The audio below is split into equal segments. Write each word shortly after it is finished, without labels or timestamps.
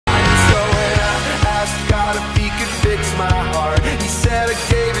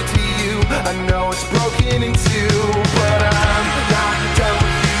too. But I'm not done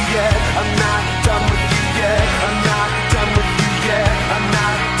with you yet. I'm not done with you yet. I'm not done with you yet. I'm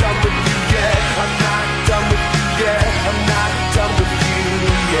not done with you yet. I'm not done with you yet. I'm not done with you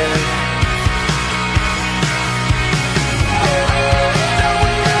yet.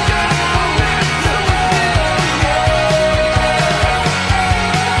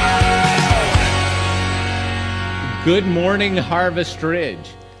 Good morning, Harvest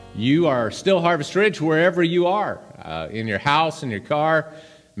Ridge. You are still Harvest Ridge wherever you are, in your house, in your car,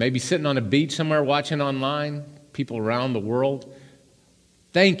 maybe sitting on a beach somewhere watching online, people around the world.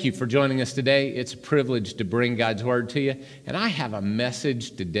 Thank you for joining us today. It's a privilege to bring God's Word to you. And I have a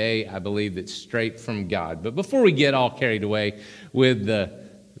message today, I believe, that's straight from God. But before we get all carried away with the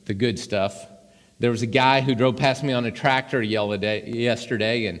good stuff, there was a guy who drove past me on a tractor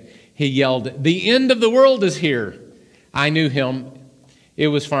yesterday, and he yelled, "The end of the world is here." I knew him. It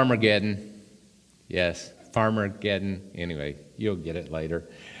was Farmageddon. Yes, Farmageddon. Anyway, you'll get it later.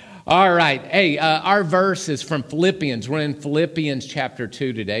 All right. Hey, our verse is from Philippians. We're in Philippians chapter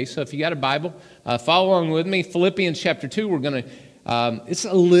 2 today. So if you got a Bible, follow along with me. Philippians chapter 2, we're going to, it's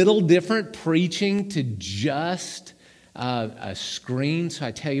a little different preaching to just a screen. So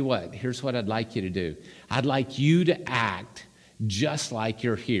I tell you what, here's what I'd like you to do. I'd like you to act just like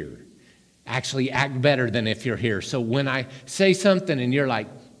you're here. Actually act better than if you're here. So when I say something and you're like,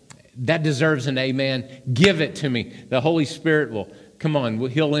 that deserves an amen, give it to me. The Holy Spirit will, come on,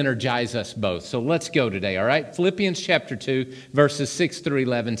 He'll energize us both. So let's go today, all right? Philippians chapter 2, verses 6 through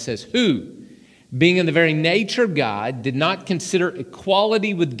 11 says, "Who, being in the very nature of God, did not consider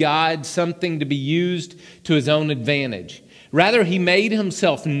equality with God something to be used to his own advantage. Rather, he made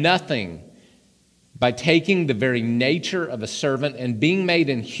himself nothing by taking the very nature of a servant and being made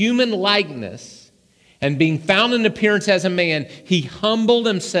in human likeness and being found in appearance as a man, he humbled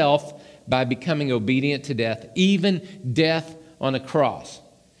himself by becoming obedient to death, even death on a cross.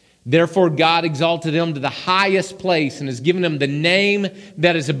 Therefore, God exalted him to the highest place and has given him the name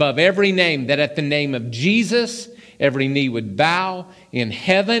that is above every name, that at the name of Jesus, every knee would bow in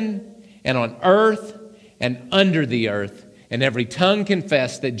heaven and on earth and under the earth, and every tongue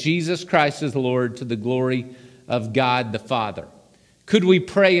confess that Jesus Christ is Lord, to the glory of God the Father." Could we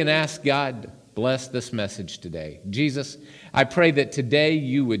pray and ask God to bless this message today? Jesus, I pray that today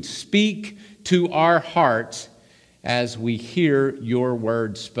you would speak to our hearts as we hear your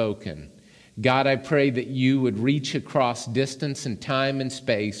word spoken. God, I pray that you would reach across distance and time and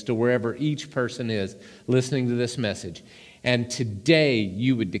space to wherever each person is listening to this message. And today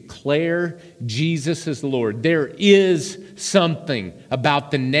you would declare Jesus as Lord. There is something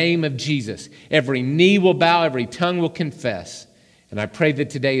about the name of Jesus. Every knee will bow, every tongue will confess. And I pray that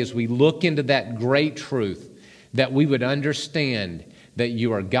today as we look into that great truth, that we would understand that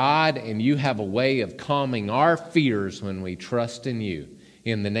you are God and you have a way of calming our fears when we trust in you.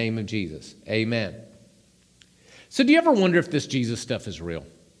 In the name of Jesus, amen. So do you ever wonder if this Jesus stuff is real?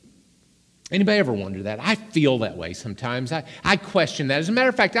 Anybody ever wonder that? I feel that way sometimes. I question that. As a matter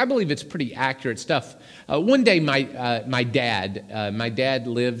of fact, I believe it's pretty accurate stuff. One day, my dad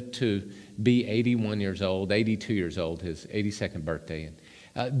lived to be 81 years old, 82 years old, his 82nd birthday.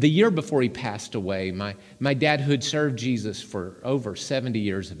 And the year before he passed away, my dad, who had served Jesus for over 70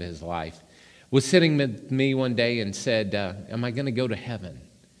 years of his life, was sitting with me one day and said, "Am I going to go to heaven?"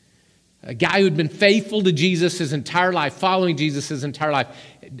 A guy who'd been faithful to Jesus his entire life, following Jesus his entire life.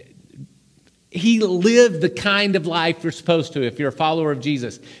 He lived the kind of life you're supposed to if you're a follower of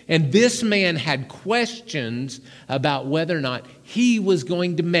Jesus. And this man had questions about whether or not he was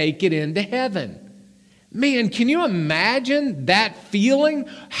going to make it into heaven. Man, can you imagine that feeling?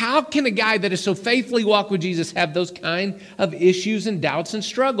 How can a guy that has so faithfully walked with Jesus have those kind of issues and doubts and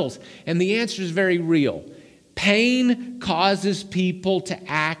struggles? And the answer is very real. Pain causes people to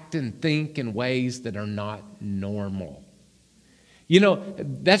act and think in ways that are not normal. You know,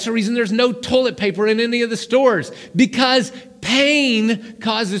 that's the reason there's no toilet paper in any of the stores, because pain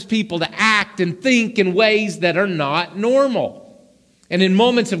causes people to act and think in ways that are not normal. And in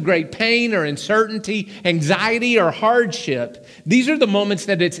moments of great pain or uncertainty, anxiety or hardship, these are the moments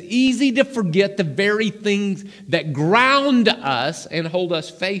that it's easy to forget the very things that ground us and hold us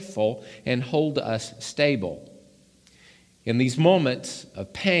faithful and hold us stable. In these moments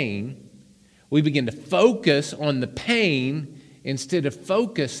of pain, we begin to focus on the pain instead of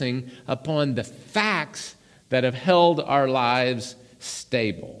focusing upon the facts that have held our lives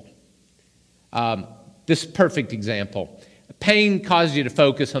stable. This perfect example. Pain causes you to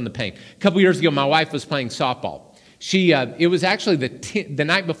focus on the pain. A couple years ago, my wife was playing softball. It was actually the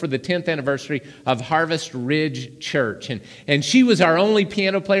night before the 10th anniversary of Harvest Ridge Church. And she was our only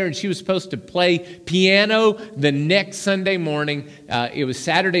piano player, and she was supposed to play piano the next Sunday morning. It was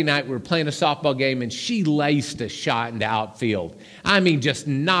Saturday night. We were playing a softball game, and she laced a shot in the outfield. I mean, just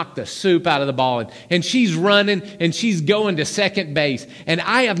knocked the soup out of the ball. And she's running, and she's going to second base. And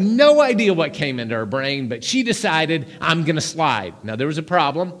I have no idea what came into her brain, but she decided, I'm going to slide. Now, there was a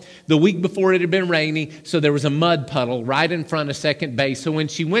problem. The week before, it had been rainy, so there was a mud puddle right in front of second base. So when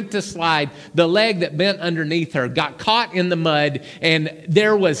she went to slide, the leg that bent underneath her got caught in the mud, and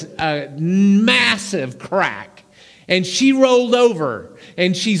there was a massive crack. And she rolled over,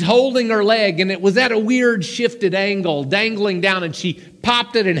 and she's holding her leg, and it was at a weird shifted angle, dangling down, and she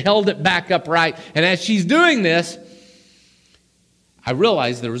popped it and held it back upright. And as she's doing this, I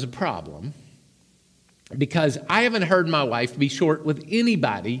realized there was a problem, because I haven't heard my wife be short with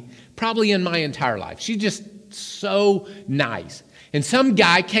anybody probably in my entire life. She's just so nice. And some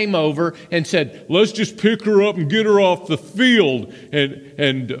guy came over and said, let's just pick her up and get her off the field,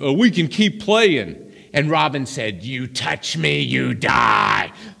 and we can keep playing. And Robin said, you touch me, you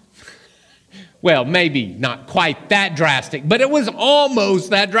die. Well, maybe not quite that drastic, but it was almost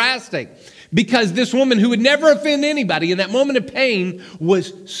that drastic. Because this woman who would never offend anybody in that moment of pain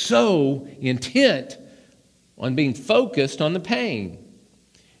was so intent on being focused on the pain.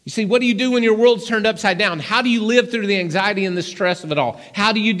 You see, what do you do when your world's turned upside down? How do you live through the anxiety and the stress of it all?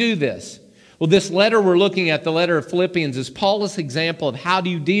 How do you do this? Well, this letter we're looking at, the letter of Philippians, is Paul's example of how do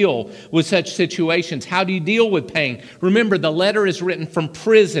you deal with such situations? How do you deal with pain? Remember, the letter is written from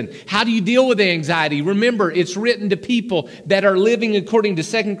prison. How do you deal with the anxiety? Remember, it's written to people that are living according to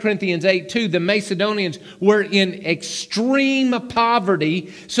 2 Corinthians 8:2. The Macedonians were in extreme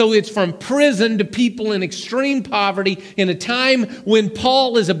poverty, so it's from prison to people in extreme poverty in a time when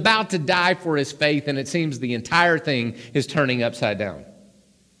Paul is about to die for his faith, and it seems the entire thing is turning upside down.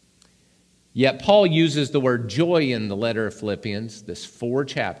 Yet Paul uses the word joy in the letter of Philippians, this 4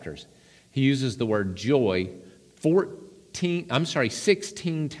 chapters. He uses the word joy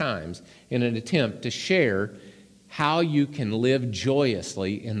 16 times in an attempt to share how you can live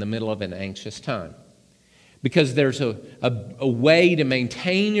joyously in the middle of an anxious time. Because there's a way to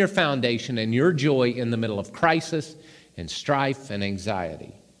maintain your foundation and your joy in the middle of crisis and strife and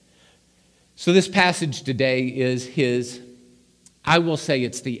anxiety. So this passage today is I will say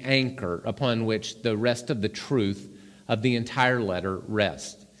it's the anchor upon which the rest of the truth of the entire letter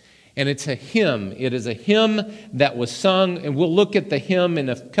rests. And it's a hymn. It is a hymn that was sung, and we'll look at the hymn in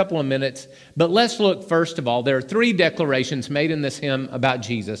a couple of minutes. But let's look, first of all, there are 3 declarations made in this hymn about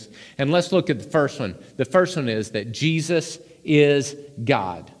Jesus. And let's look at the first one. The first one is that Jesus is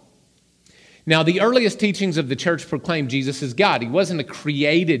God. Now, the earliest teachings of the church proclaimed Jesus as God. He wasn't a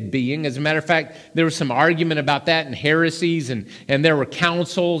created being. As a matter of fact, there was some argument about that and heresies, and there were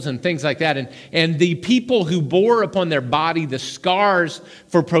councils and things like that. And the people who bore upon their body the scars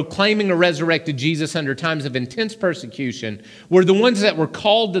for proclaiming a resurrected Jesus under times of intense persecution were the ones that were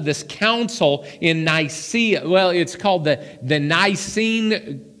called to this council in Nicaea. Well, it's called the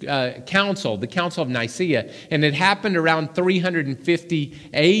Nicene Council, the Council of Nicaea, and it happened around 350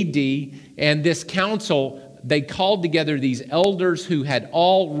 A.D., and this council, they called together these elders who had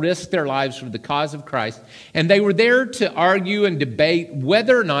all risked their lives for the cause of Christ, and they were there to argue and debate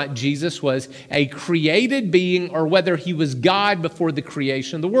whether or not Jesus was a created being or whether he was God before the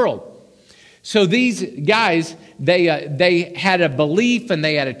creation of the world. So these guys, they had a belief and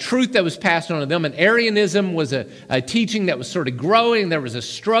they had a truth that was passed on to them. And Arianism was a teaching that was sort of growing. There was a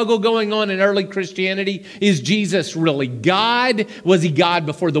struggle going on in early Christianity. Is Jesus really God? Was he God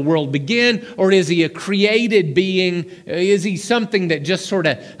before the world began? Or is he a created being? Is he something that just sort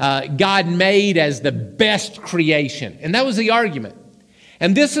of God made as the best creation? And that was the argument.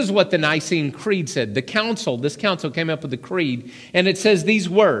 And this is what the Nicene Creed said. This council came up with the creed, and it says these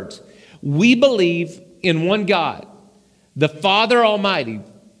words: we believe in one God, the Father Almighty,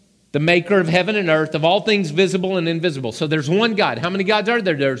 the maker of heaven and earth, of all things visible and invisible. So there's one God. How many gods are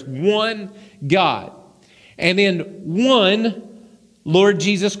there? There's one God. And in one Lord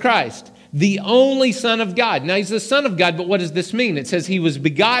Jesus Christ, the only Son of God. Now, he's the Son of God, but what does this mean? It says he was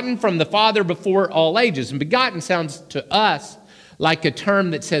begotten from the Father before all ages. And begotten sounds to us like a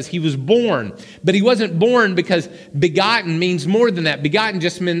term that says he was born. But he wasn't born, because begotten means more than that. Begotten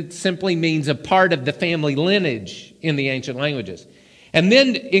just simply means a part of the family lineage in the ancient languages. And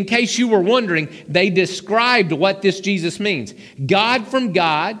then, in case you were wondering, they described what this Jesus means. God from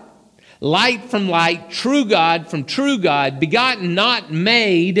God, light from light, true God from true God, begotten, not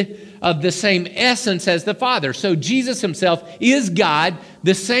made, of the same essence as the Father. So Jesus himself is God,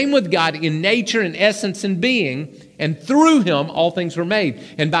 the same with God in nature and essence and being. And through him, all things were made.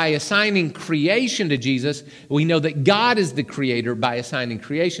 And by assigning creation to Jesus, we know that God is the creator. By assigning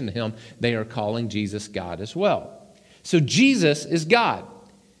creation to him, they are calling Jesus God as well. So Jesus is God.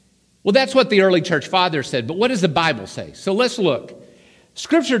 Well, that's what the early church fathers said, but what does the Bible say? So let's look.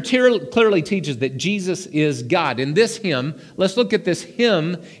 Scripture clearly teaches that Jesus is God. In this hymn, let's look at this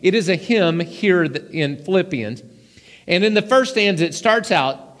hymn. It is a hymn here in Philippians. And in the first stanza, it starts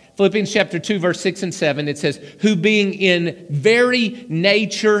out, Philippians chapter 2, verse 6 and 7, it says, who being in very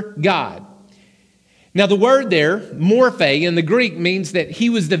nature God. Now the word there, morphe, in the Greek means that he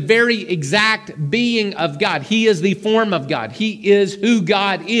was the very exact being of God. He is the form of God. He is who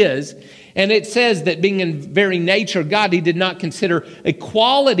God is. And it says that being in very nature God, he did not consider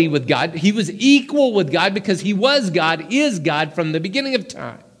equality with God. He was equal with God because he was God, is God from the beginning of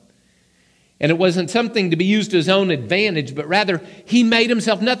time. And it wasn't something to be used to his own advantage, but rather he made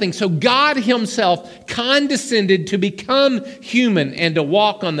himself nothing. So God himself condescended to become human and to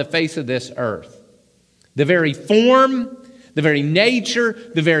walk on the face of this earth. The very form, the very nature,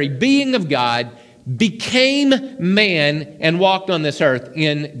 the very being of God became man and walked on this earth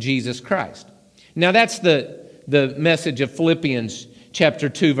in Jesus Christ. Now that's the message of Philippians chapter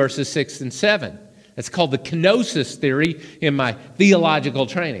 2, verses 6 and 7. That's called the kenosis theory in my theological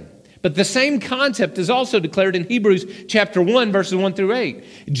training. But the same concept is also declared in Hebrews chapter 1, verses 1 through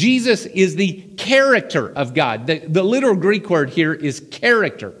 8. Jesus is the character of God. The literal Greek word here is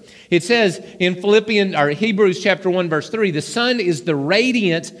character. It says in Hebrews chapter 1, verse 3, the Son is the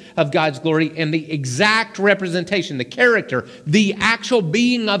radiance of God's glory and the exact representation, the character, the actual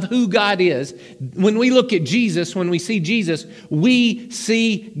being of who God is. When we look at Jesus, when we see Jesus, we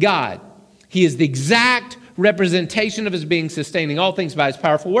see God. He is the exact representation of his being, sustaining all things by his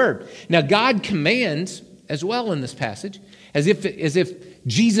powerful word. Now, God commands as well in this passage, as if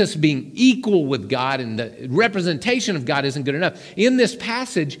Jesus being equal with God and the representation of God isn't good enough. In this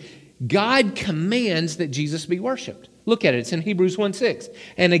passage, God commands that Jesus be worshiped. Look at it. It's in Hebrews 1:6.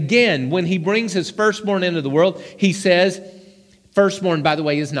 And again, when he brings his firstborn into the world, he says, firstborn, by the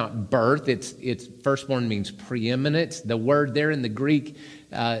way, is not birth. It's firstborn means preeminence. The word there in the Greek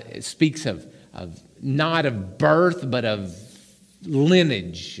speaks of not of birth, but of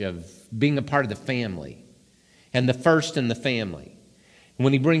lineage, of being a part of the family, and the first in the family.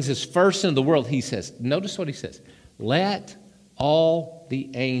 When he brings his first into the world, he says, notice what he says, let all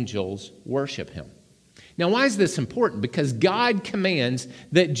the angels worship him. Now, why is this important? Because God commands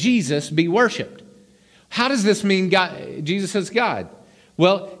that Jesus be worshiped. How does this mean Jesus is God?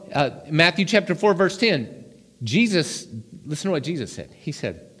 Well, Matthew chapter 4, verse 10, listen to what Jesus said. He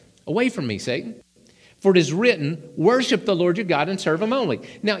said, away from me, Satan. For it is written, worship the Lord your God and serve him only.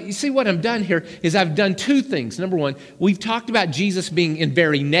 Now, you see what I've done here is I've done two things. Number one, we've talked about Jesus being in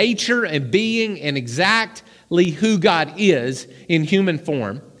very nature and being and exactly who God is in human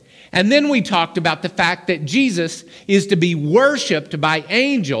form. And then we talked about the fact that Jesus is to be worshiped by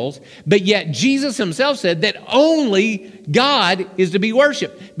angels, but yet Jesus himself said that only God is to be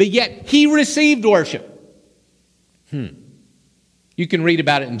worshiped, but yet he received worship. You can read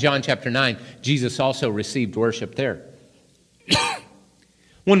about it in John chapter 9. Jesus also received worship there.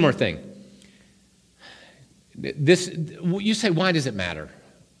 One more thing. You say, why does it matter?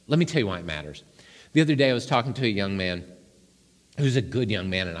 Let me tell you why it matters. The other day I was talking to a young man who's a good young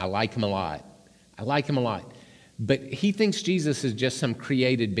man, and I like him a lot. But he thinks Jesus is just some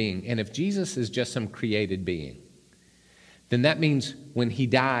created being. And if Jesus is just some created being, then that means when he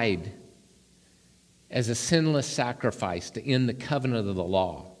died as a sinless sacrifice to end the covenant of the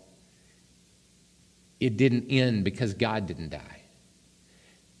law, it didn't end because God didn't die.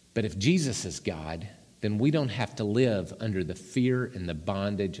 But if Jesus is God, then we don't have to live under the fear and the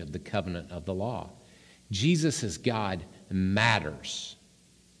bondage of the covenant of the law. Jesus as God matters.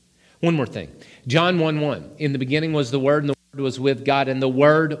 One more thing. John 1:1. In the beginning was the Word, and the Word was with God, and the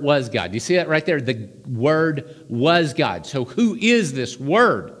Word was God. You see that right there? The Word was God. So who is this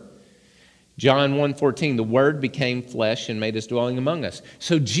Word? John 1:14, the Word became flesh and made his dwelling among us.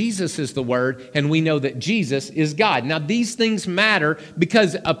 So Jesus is the Word, and we know that Jesus is God. Now, these things matter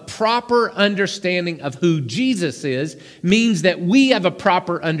because a proper understanding of who Jesus is means that we have a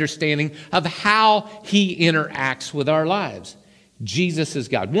proper understanding of how he interacts with our lives. Jesus is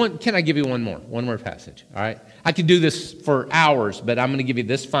God. Can I give you one more passage? All right. I could do this for hours, but I'm going to give you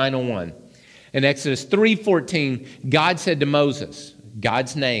this final one. In Exodus 3:14, God said to Moses,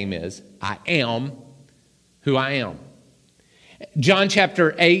 God's name is, I am who I am. John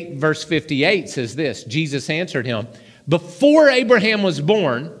chapter 8, verse 58 says this, Jesus answered him, before Abraham was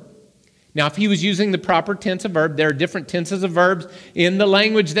born, Now, if he was using the proper tense of verb, there are different tenses of verbs in the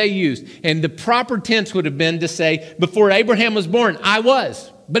language they used. And the proper tense would have been to say, before Abraham was born, I was.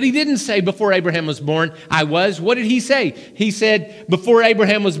 But he didn't say, before Abraham was born, I was. What did he say? He said, before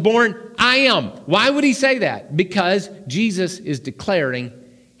Abraham was born, I am. Why would he say that? Because Jesus is declaring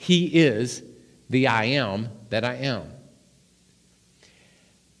he is the I am that I am.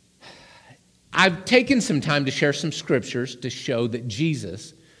 I've taken some time to share some scriptures to show that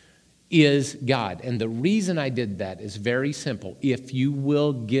Jesus is God. And the reason I did that is very simple. If you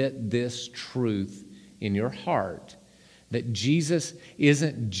will get this truth in your heart, that Jesus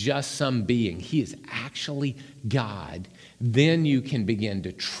isn't just some being, he is actually God, then you can begin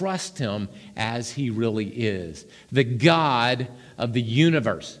to trust him as he really is, the God of the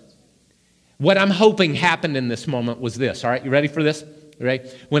universe. What I'm hoping happened in this moment was this. All right, you ready for this? Right?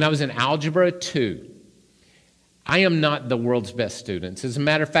 When I was in Algebra 2, I am not the world's best student. As a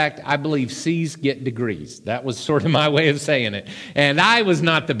matter of fact, I believe C's get degrees. That was sort of my way of saying it. And I was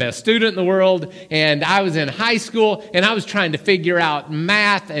not the best student in the world. And I was in high school, and I was trying to figure out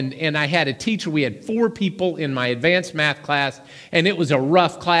math. And I had a teacher. We had 4 people in my advanced math class, and it was a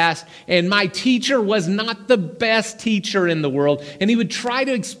rough class. And my teacher was not the best teacher in the world. And he would try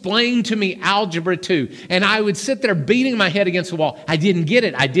to explain to me Algebra 2. And I would sit there beating my head against the wall. I didn't get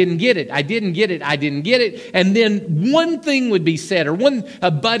it. I didn't get it. I didn't get it. I didn't get it. And then one thing would be said, or a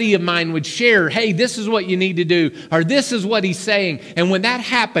buddy of mine would share, hey, this is what you need to do, or this is what he's saying. And when that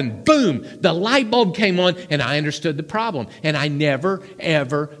happened, boom, the light bulb came on, and I understood the problem. And I never,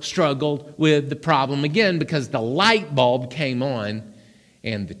 ever struggled with the problem again, because the light bulb came on,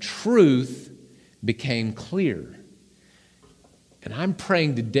 and the truth became clear. And I'm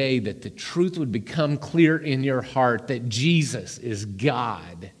praying today that the truth would become clear in your heart, that Jesus is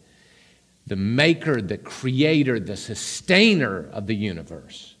God, the maker, the creator, the sustainer of the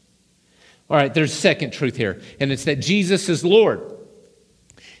universe. All right, there's a second truth here, and it's that Jesus is Lord.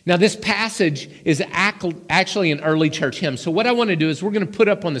 Now, this passage is actually an early church hymn. So what I want to do is we're going to put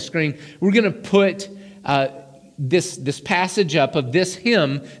up on the screen, we're going to put this passage up of this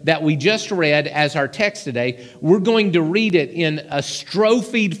hymn that we just read as our text today. We're going to read it in a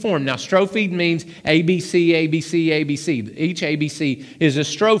strophed form. Now, strophed means ABC, ABC, ABC. Each ABC is a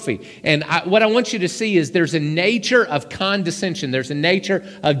strophe. And what I want you to see is there's a nature of condescension. There's a nature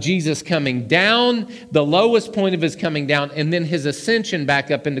of Jesus coming down, the lowest point of his coming down, and then his ascension back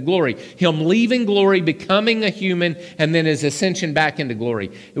up into glory. Him leaving glory, becoming a human, and then his ascension back into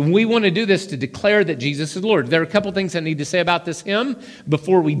glory. And we want to do this to declare that Jesus is Lord. There are a couple things I need to say about this hymn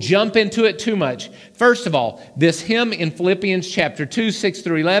before we jump into it too much. First of all, this hymn in Philippians chapter 2, 6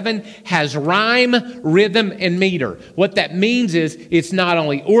 through 11 has rhyme, rhythm, and meter. What that means is it's not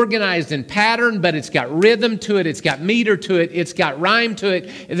only organized in pattern, but it's got rhythm to it, it's got meter to it, it's got rhyme to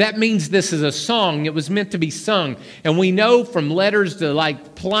it. That means this is a song. It was meant to be sung. And we know from letters to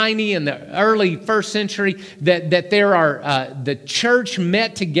like Pliny in the early 1st century that there are the church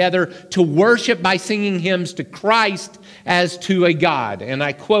met together to worship by singing hymns to Christ as to a God. And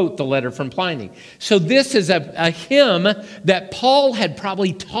I quote the letter from Pliny. So this is a hymn that Paul had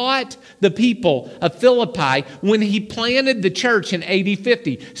probably taught the people of Philippi when he planted the church in AD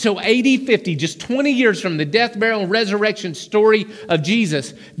 50. So AD 50, just 20 years from the death, burial, and resurrection story of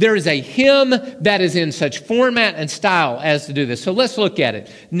Jesus, there is a hymn that is in such format and style as to do this. So let's look at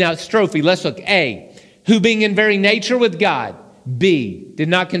it. Now, strophe, let's look. A, who being in very nature with God. B, did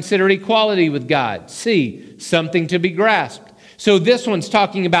not consider equality with God. C, something to be grasped. So this one's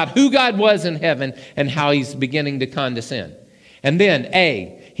talking about who God was in heaven and how he's beginning to condescend. And then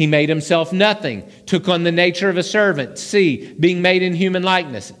A, he made himself nothing, took on the nature of a servant. C, being made in human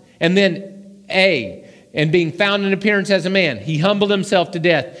likeness. And then A, and being found in appearance as a man, he humbled himself to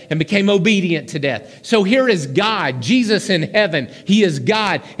death and became obedient to death. So here is God, Jesus in heaven. He is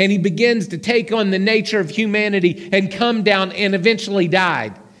God, and he begins to take on the nature of humanity and come down and eventually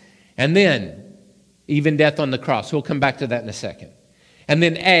died. And then, even death on the cross. We'll come back to that in a second. And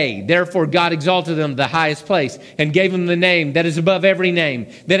then A, therefore God exalted him to the highest place and gave him the name that is above every name,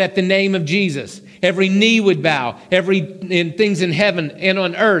 that at the name of Jesus, every knee would bow, in things in heaven and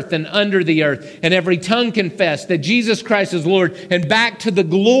on earth and under the earth, and every tongue confess that Jesus Christ is Lord, and back to the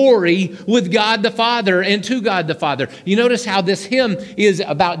glory with God the Father and to God the Father. You notice how this hymn is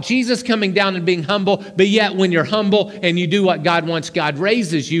about Jesus coming down and being humble, but yet when you're humble and you do what God wants, God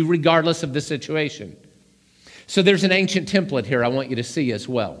raises you regardless of the situation. So there's an ancient template here I want you to see as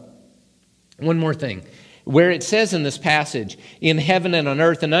well. One more thing. Where it says in this passage, in heaven and on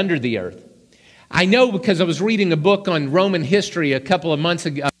earth and under the earth. I know because I was reading a book on Roman history a couple of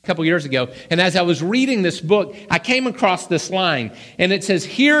couple years ago, and as I was reading this book, I came across this line, and it says,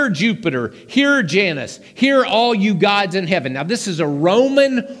 "Hear Jupiter, hear Janus, hear all you gods in heaven." Now, this is a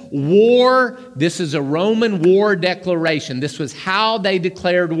Roman war. This is a Roman war declaration. This was how they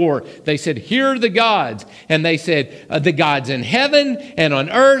declared war. They said, "Hear the gods," and they said, "The gods in heaven and on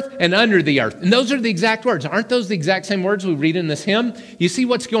earth and under the earth." And those are the exact words. Aren't those the exact same words we read in this hymn? You see,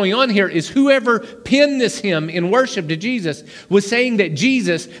 what's going on here is whoever penned this hymn in worship to Jesus was saying that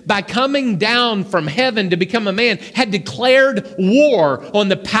Jesus, by coming down from heaven to become a man, had declared war on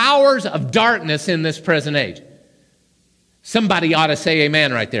the powers of darkness in this present age. Somebody ought to say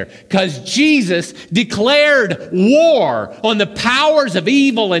amen right there. Because Jesus declared war on the powers of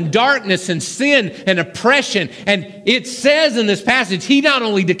evil and darkness and sin and oppression. And it says in this passage, he not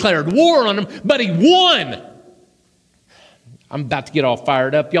only declared war on them, but he won. I'm about to get all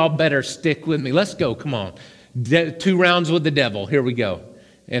fired up. Y'all better stick with me. Let's go. Come on. 2 rounds with the devil. Here we go.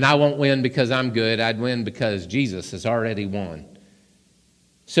 And I won't win because I'm good. I'd win because Jesus has already won.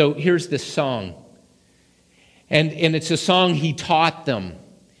 So here's this song. And it's a song he taught them.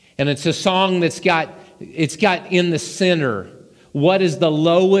 And it's a song that's got in the center what is the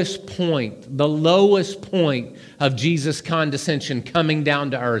lowest point of Jesus' condescension coming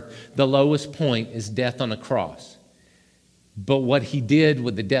down to earth. The lowest point is death on a cross. But what he did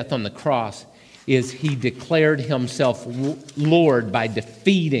with the death on the cross is he declared himself Lord by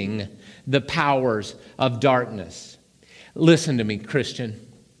defeating the powers of darkness. Listen to me, Christian.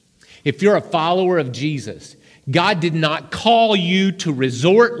 If you're a follower of Jesus, God did not call you to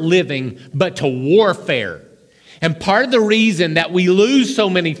resort living, but to warfare. And part of the reason that we lose so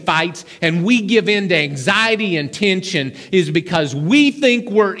many fights and we give in to anxiety and tension is because we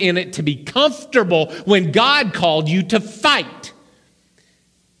think we're in it to be comfortable when God called you to fight.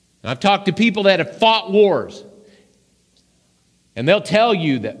 And I've talked to people that have fought wars, and they'll tell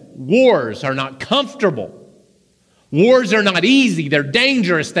you that wars are not comfortable. Wars are not easy. They're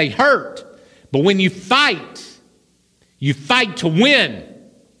dangerous. They hurt. But when you fight to win.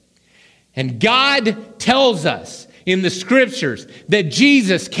 And God tells us in the scriptures that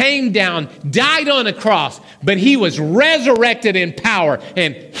Jesus came down, died on a cross, but he was resurrected in power,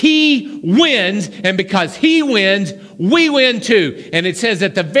 and he wins. And because he wins, we win too. And it says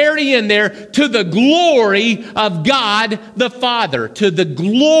at the very end there, to the glory of God the Father. To the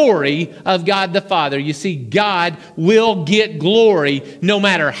glory of God the Father. You see, God will get glory no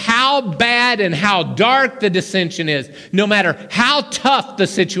matter how bad and how dark the dissension is, no matter how tough the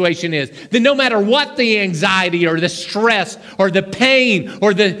situation is, then no matter what the anxiety or the stress or the pain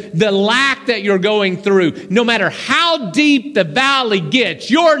or the lack that you're going through, no matter how deep the valley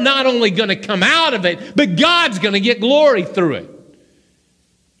gets, you're not only going to come out of it, but God's going to get glory through it.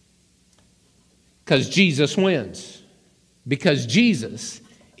 Because Jesus wins. Because Jesus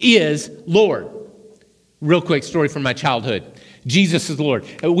is Lord. Real quick story from my childhood. Jesus is Lord.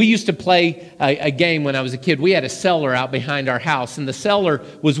 We used to play a game when I was a kid. We had a cellar out behind our house, and the cellar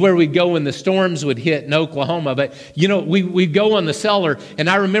was where we'd go when the storms would hit in Oklahoma. But, you know, we'd go on the cellar, and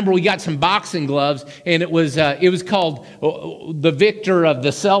I remember we got some boxing gloves, and it was called the Victor of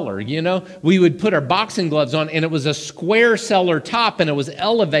the Cellar, you know. We would put our boxing gloves on, and it was a square cellar top, and it was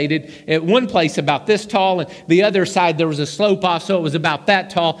elevated at one place about this tall, and the other side there was a slope off, so it was about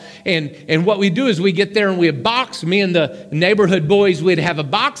that tall. And what we do is we get there and we box. Me and the neighborhood boys would have a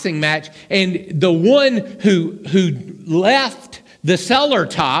boxing match, and the one who left the cellar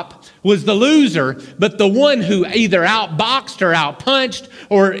top was the loser, but the one who either outboxed or outpunched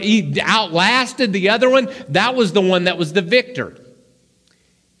or outlasted the other one, that was the one that was the victor.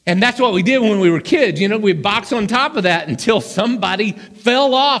 And that's what we did when we were kids. You know, we'd box on top of that until somebody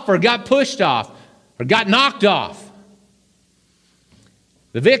fell off or got pushed off or got knocked off.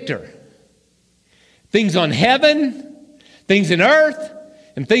 The victor. Things on heaven, things in earth,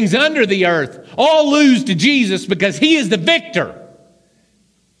 and things under the earth all lose to Jesus because he is the victor.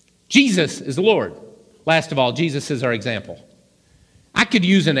 Jesus is the Lord. Last of all, Jesus is our example. I could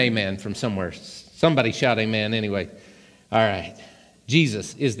use an amen from somewhere. Somebody shout amen anyway. All right.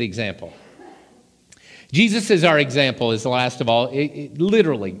 Jesus is the example. Jesus is our example is the last of all.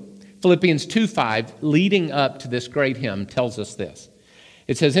 Literally, Philippians 2:5, leading up to this great hymn, tells us this.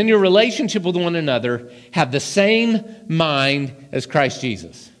 It says, in your relationship with one another, have the same mind as Christ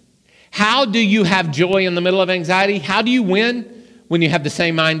Jesus. How do you have joy in the middle of anxiety? How do you win? When you have the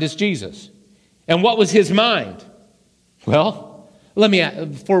same mind as Jesus. And what was his mind? Well,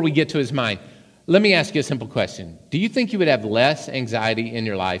 before we get to his mind, let me ask you a simple question. Do you think you would have less anxiety in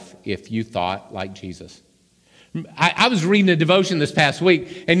your life if you thought like Jesus? I was reading a devotion this past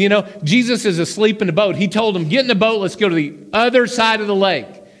week, and you know, Jesus is asleep in the boat. He told them, get in the boat, let's go to the other side of the lake.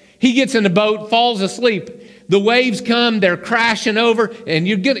 He gets in the boat, falls asleep. The waves come, they're crashing over,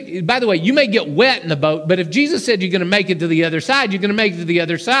 and by the way, you may get wet in the boat, but if Jesus said you're going to make it to the other side, you're going to make it to the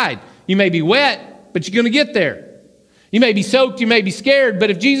other side. You may be wet, but you're going to get there. You may be soaked, you may be scared, but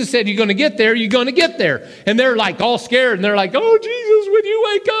if Jesus said you're going to get there, you're going to get there. And they're like all scared, and they're like, oh, Jesus, when you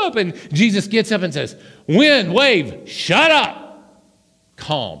wake up? And Jesus gets up and says, wind, wave, shut up.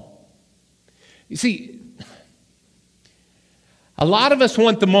 Calm. You see, a lot of us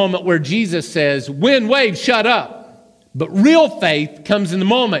want the moment where Jesus says, wind, wave, shut up. But real faith comes in the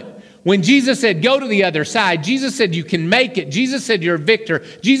moment when Jesus said, go to the other side. Jesus said, you can make it. Jesus said, you're a victor.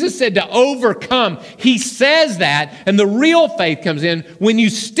 Jesus said to overcome. He says that, and the real faith comes in when you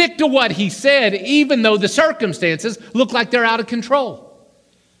stick to what he said, even though the circumstances look like they're out of control.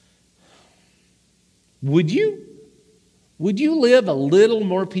 Would you live a little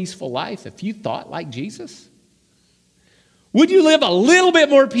more peaceful life if you thought like Jesus? Would you live a little bit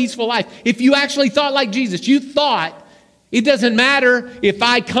more peaceful life if you actually thought like Jesus? You thought, it doesn't matter if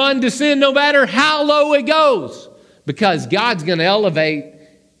I condescend, no matter how low it goes, because God's going to elevate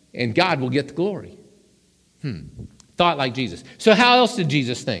and God will get the glory. Thought like Jesus. So how else did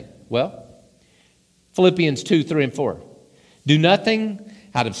Jesus think? Well, Philippians 2, 3, and 4. Do nothing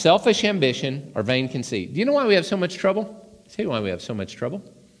out of selfish ambition or vain conceit. Do you know why we have so much trouble? I'll tell you why we have so much trouble.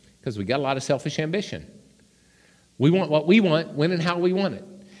 Because we got a lot of selfish ambition. We want what we want, when and how we want it.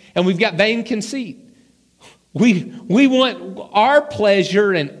 And we've got vain conceit. We want our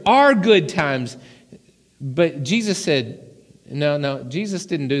pleasure and our good times. But Jesus said, no, Jesus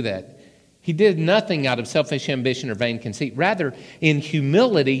didn't do that. He did nothing out of selfish ambition or vain conceit. Rather, in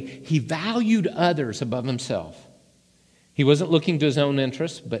humility, he valued others above himself. He wasn't looking to his own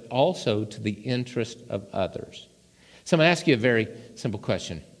interests, but also to the interest of others. So I'm going to ask you a very simple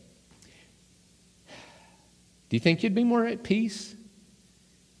question. Do you think you'd be more at peace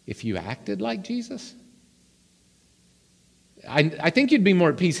if you acted like Jesus? I think you'd be more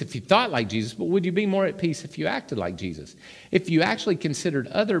at peace if you thought like Jesus, but would you be more at peace if you acted like Jesus? If you actually considered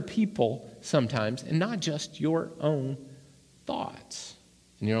other people sometimes and not just your own thoughts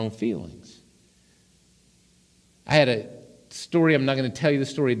and your own feelings. I had a story, I'm not going to tell you the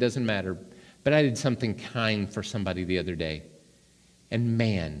story, it doesn't matter, but I did something kind for somebody the other day, and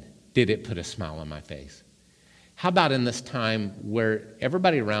man, did it put a smile on my face. How about in this time where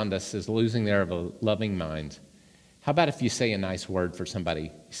everybody around us is losing their loving minds? How about if you say a nice word for somebody?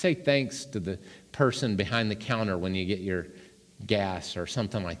 You say thanks to the person behind the counter when you get your gas or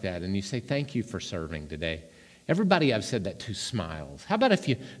something like that, and you say thank you for serving today. Everybody I've said that to smiles. How about if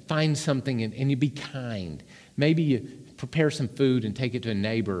you find something and you be kind? Maybe you prepare some food and take it to a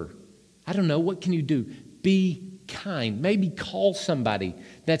neighbor. I don't know, what can you do? Be kind. Maybe call somebody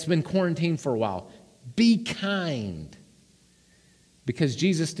that's been quarantined for a while. Be kind. Because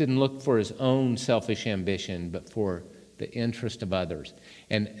Jesus didn't look for his own selfish ambition, but for the interest of others.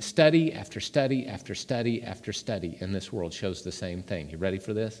 And study after study after study after study in this world shows the same thing. You ready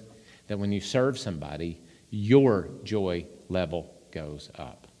for this? That when you serve somebody, your joy level goes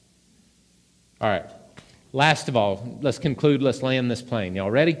up. All right. Last of all, let's conclude. Let's land this plane.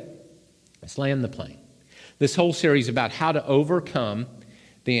 Y'all ready? Let's land the plane. This whole series is about how to overcome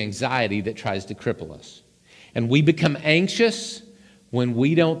the anxiety that tries to cripple us. And we become anxious when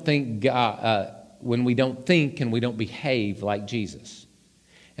we don't think and we don't behave like Jesus.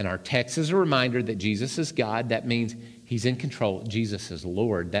 And our text is a reminder that Jesus is God. That means he's in control. Jesus is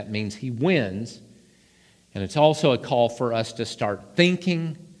Lord. That means he wins. And it's also a call for us to start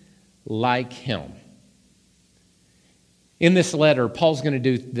thinking like him. In this letter, Paul's going to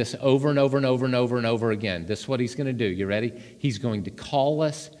do this over and over and over and over and over again. This is what he's going to do. You ready? He's going to call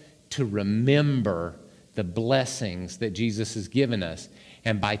us to remember the blessings that Jesus has given us.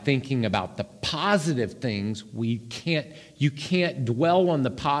 And by thinking about the positive things, you can't dwell on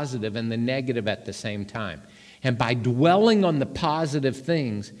the positive and the negative at the same time. And by dwelling on the positive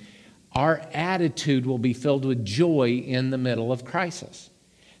things, our attitude will be filled with joy in the middle of crisis.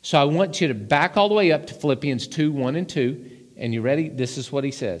 So I want you to back all the way up to Philippians 2, 1 and 2. And you ready? This is what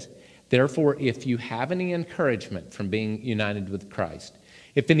he says. Therefore, if you have any encouragement from being united with Christ,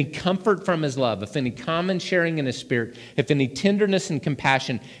 if any comfort from his love, if any common sharing in his spirit, if any tenderness and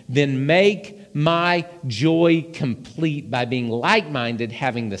compassion, then make my joy complete by being like-minded,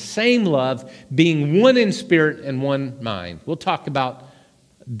 having the same love, being one in spirit and one mind. We'll talk about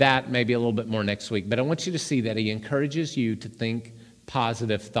that maybe a little bit more next week, but I want you to see that he encourages you to think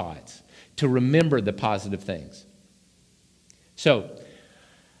positive thoughts, to remember the positive things. So,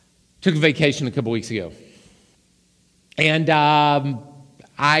 took a vacation a couple weeks ago, and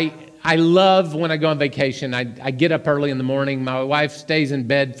I I love when I go on vacation. I get up early in the morning. My wife stays in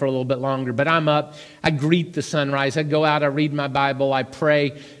bed for a little bit longer, but I'm up. I greet the sunrise. I go out. I read my Bible. I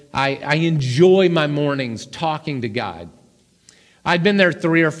pray. I enjoy my mornings talking to God. I'd been there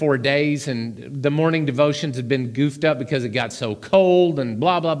 3 or 4 days, and the morning devotions had been goofed up because it got so cold and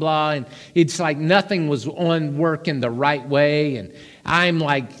blah, blah, blah. And it's like nothing was working the right way. And I'm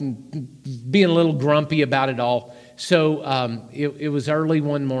like being a little grumpy about it all. So it was early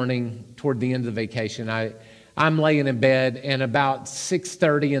one morning toward the end of the vacation. I'm laying in bed, and about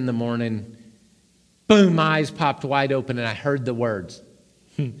 6:30 in the morning, boom, my eyes popped wide open, and I heard the words.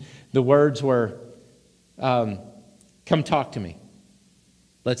 The words were, come talk to me.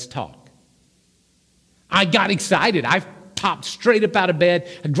 Let's talk. I got excited. I popped straight up out of bed.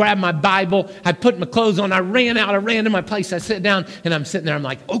 I grabbed my Bible. I put my clothes on. I ran out. I ran to my place. I sat down, and I'm sitting there. I'm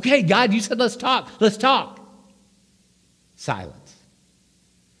like, okay, God, you said let's talk. Let's talk. Silence.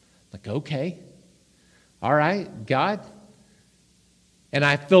 Like, okay. All right, God. And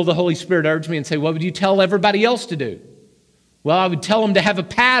I feel the Holy Spirit urge me and say, what would you tell everybody else to do? Well, I would tell them to have a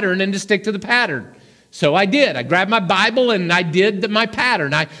pattern and to stick to the pattern. So I did. I grabbed my Bible and I did my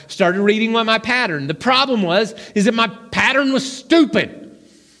pattern. I started reading my pattern. The problem is that my pattern was stupid.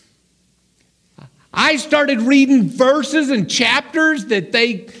 I started reading verses and chapters that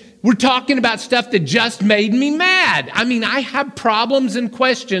they were talking about stuff that just made me mad. I mean, I have problems and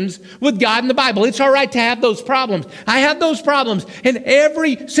questions with God and the Bible. It's all right to have those problems. I had those problems, and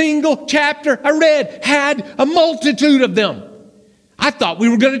every single chapter I read had a multitude of them. I thought we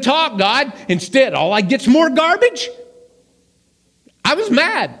were going to talk, God. Instead, all I get's more garbage. I was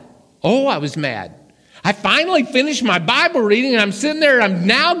mad. Oh, I was mad. I finally finished my Bible reading, and I'm sitting there. I'm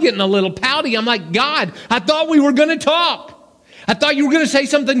now getting a little pouty. I'm like, God, I thought we were going to talk. I thought you were going to say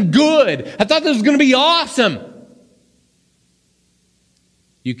something good. I thought this was going to be awesome.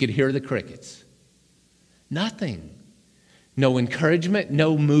 You could hear the crickets. Nothing. No encouragement,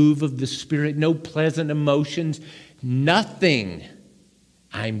 no move of the Spirit, no pleasant emotions, nothing.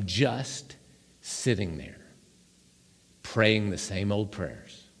 I'm just sitting there praying the same old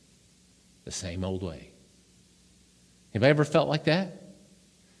prayers, the same old way. Have I ever felt like that?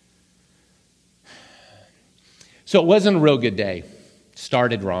 So it wasn't a real good day.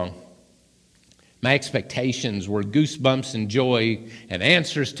 Started wrong. My expectations were goosebumps and joy and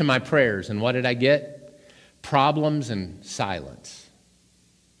answers to my prayers. And what did I get? Problems and silence.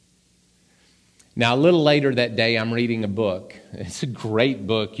 Now, a little later that day, I'm reading a book. It's a great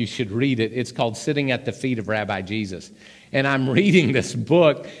book. You should read it. It's called Sitting at the Feet of Rabbi Jesus. And I'm reading this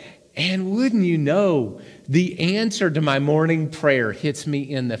book, and wouldn't you know, the answer to my morning prayer hits me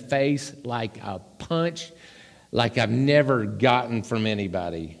in the face like a punch, like I've never gotten from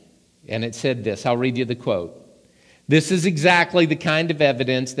anybody. And it said this. I'll read you the quote. This is exactly the kind of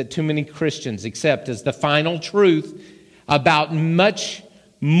evidence that too many Christians accept as the final truth about much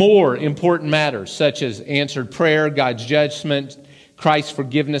more important matters, such as answered prayer, God's judgment, Christ's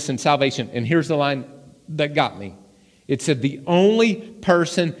forgiveness, and salvation. And here's the line that got me. It said, the only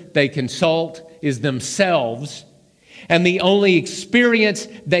person they consult is themselves, and the only experience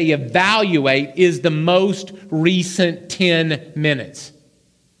they evaluate is the most recent 10 minutes.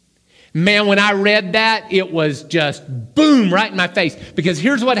 Man, when I read that, it was just boom, right in my face. Because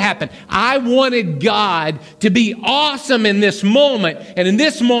here's what happened. I wanted God to be awesome in this moment. And in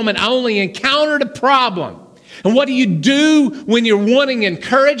this moment, I only encountered a problem. And what do you do when you're wanting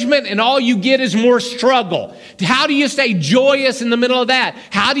encouragement and all you get is more struggle? How do you stay joyous in the middle of that?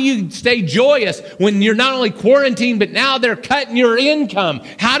 How do you stay joyous when you're not only quarantined, but now they're cutting your income?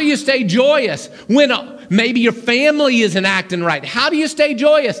 How do you stay joyous when maybe your family isn't acting right? How do you stay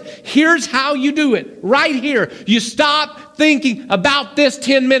joyous? Here's how you do it. Right here. You stop thinking about this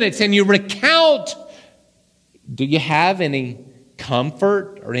 10 minutes and you recount. Do you have any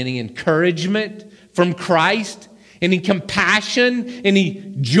comfort or any encouragement from Christ? Any compassion,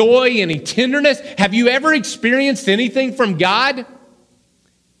 any joy, any tenderness? Have you ever experienced anything from God?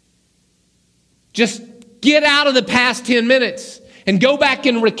 Just get out of the past 10 minutes and go back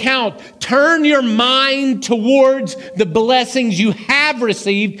and recount. Turn your mind towards the blessings you have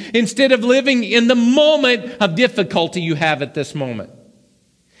received instead of living in the moment of difficulty you have at this moment.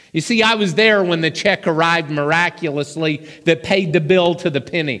 You see, I was there when the check arrived miraculously that paid the bill to the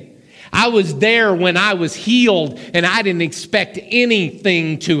penny. I was there when I was healed and I didn't expect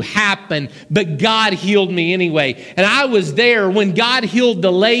anything to happen, but God healed me anyway. And I was there when God healed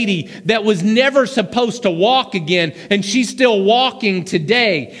the lady that was never supposed to walk again, and she's still walking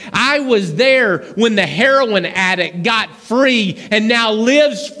today. I was there when the heroin addict got free and now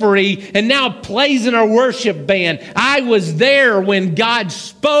lives free and now plays in our worship band. I was there when God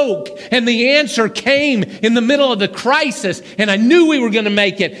spoke and the answer came in the middle of the crisis, and I knew we were going to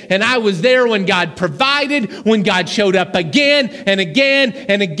make it. And I was there when God provided, when God showed up again and again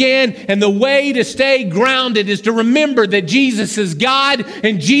and again. And the way to stay grounded is to remember that Jesus is God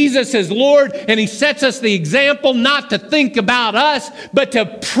and Jesus is Lord, and He sets us the example not to think about us, but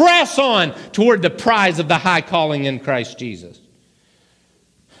to press on toward the prize of the high calling in Christ Jesus.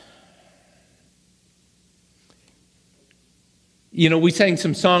 You know, we sang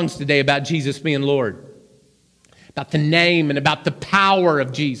some songs today about Jesus being Lord, about the name and about the power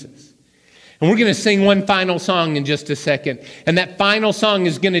of Jesus. And we're going to sing one final song in just a second. And that final song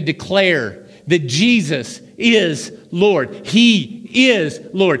is going to declare that Jesus is Lord. He is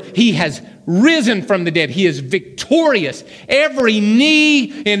Lord. He has risen from the dead. He is victorious. Every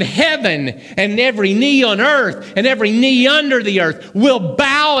knee in heaven and every knee on earth and every knee under the earth will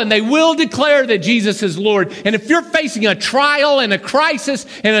bow and they will declare that Jesus is Lord. And if you're facing a trial and a crisis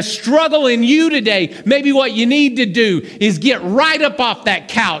and a struggle in you today, maybe what you need to do is get right up off that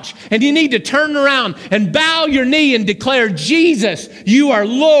couch and you need to turn around and bow your knee and declare, Jesus, you are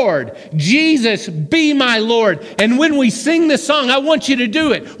Lord. Jesus, be my Lord. And when we sing this song, I want you to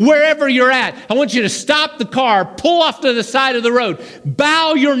do it wherever you're at. I want you to stop the car, pull off to the side of the road,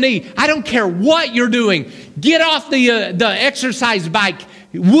 bow your knee. I don't care what you're doing. Get off the exercise bike.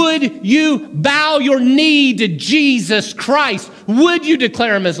 Would you bow your knee to Jesus Christ? Would you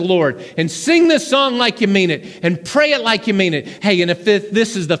declare Him as Lord? And sing this song like you mean it and pray it like you mean it. Hey, and if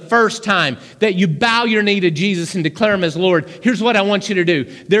this is the first time that you bow your knee to Jesus and declare Him as Lord, here's what I want you to do.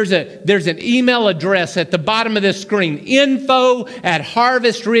 There's an email address at the bottom of this screen,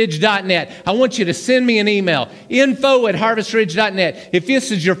 info@harvestridge.net. I want you to send me an email, info@harvestridge.net. If this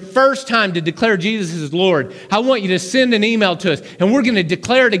is your first time to declare Jesus as Lord, I want you to send an email to us, and we're going to declare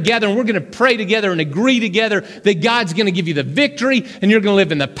together, and we're going to pray together and agree together that God's going to give you the victory, and you're going to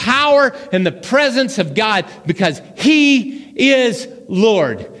live in the power and the presence of God because He is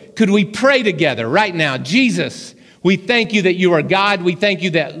Lord. Could we pray together right now? Jesus, we thank you that you are God. We thank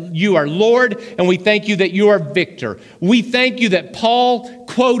you that you are Lord, and we thank you that you are victor. We thank you that Paul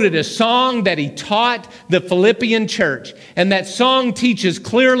quoted a song that he taught the Philippian church, and that song teaches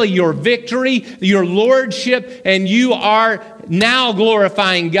clearly your victory, your lordship, and you are now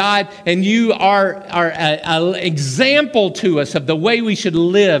glorifying God, and you are an example to us of the way we should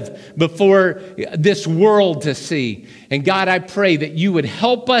live before this world to see. And God, I pray that you would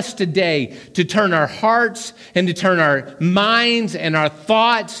help us today to turn our hearts and to turn our minds and our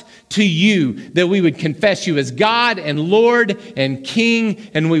thoughts to you, that we would confess you as God and Lord and King,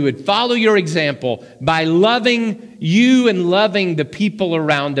 and we would follow your example by loving you and loving the people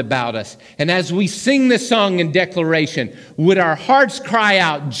around about us. And as we sing this song in declaration, would our hearts cry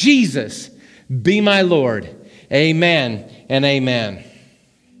out, Jesus, be my Lord. Amen and amen.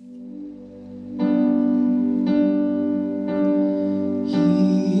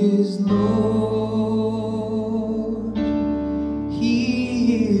 He is Lord.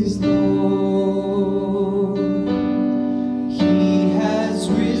 He is Lord. He has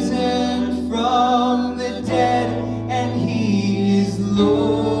risen from the dead, and He is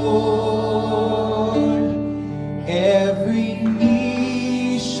Lord. Every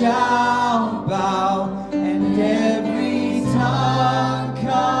knee shall bow, and every tongue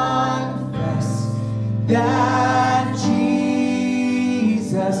confess that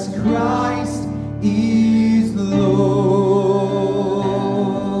Jesus Christ is